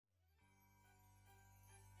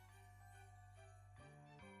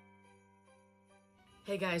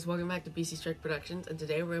Hey guys, welcome back to BCStrike Productions, and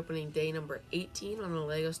today we're opening day number 18 on the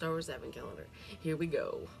LEGO Star Wars Advent Calendar. Here we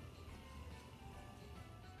go.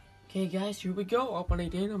 Okay guys, here we go, opening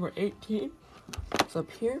day number 18. It's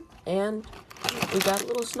up here, and we got a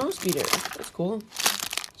little snow speeder. That's cool.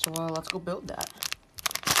 So let's go build that.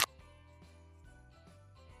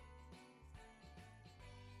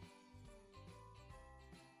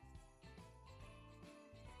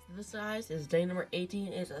 This guys is day number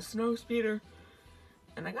 18. It's a snow speeder.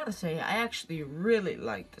 And I gotta say, I actually really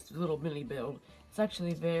like this little mini build. It's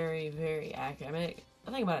actually very, very accurate. I mean,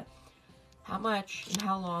 think about it. How much and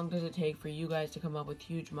how long does it take for you guys to come up with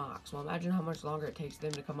huge mocks? Well, imagine how much longer it takes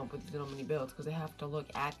them to come up with these little mini builds, because they have to look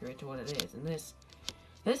accurate to what it is. And this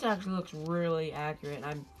actually looks really accurate, and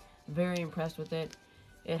I'm very impressed with it.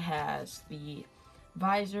 It has the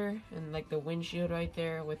visor and like the windshield right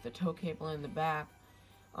there with the tow cable in the back.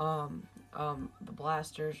 The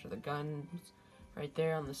blasters or the guns right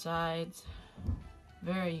there on the sides.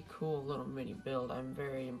 Very cool little mini build. I'm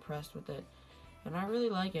very impressed with it, and I really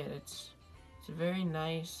like it. It's very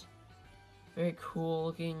nice, very cool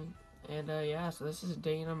looking, and yeah, so this is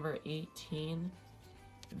day number 18.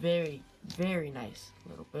 Very, very nice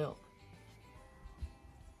little build.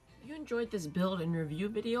 If you enjoyed this build and review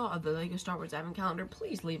video of the LEGO Star Wars Advent Calendar,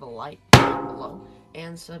 please leave a like down below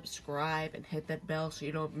and subscribe and hit that bell so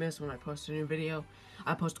you don't miss when I post a new video.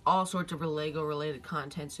 I post all sorts of LEGO related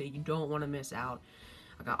content, so you don't want to miss out.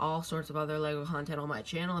 I got all sorts of other LEGO content on my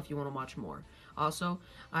channel if you want to watch more. Also,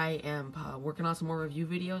 I am working on some more review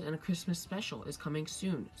videos, and a Christmas special is coming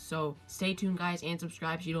soon. So stay tuned, guys, and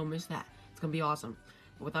subscribe so you don't miss that. It's going to be awesome.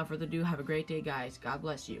 But without further ado, have a great day, guys. God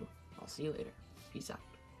bless you. I'll see you later. Peace out.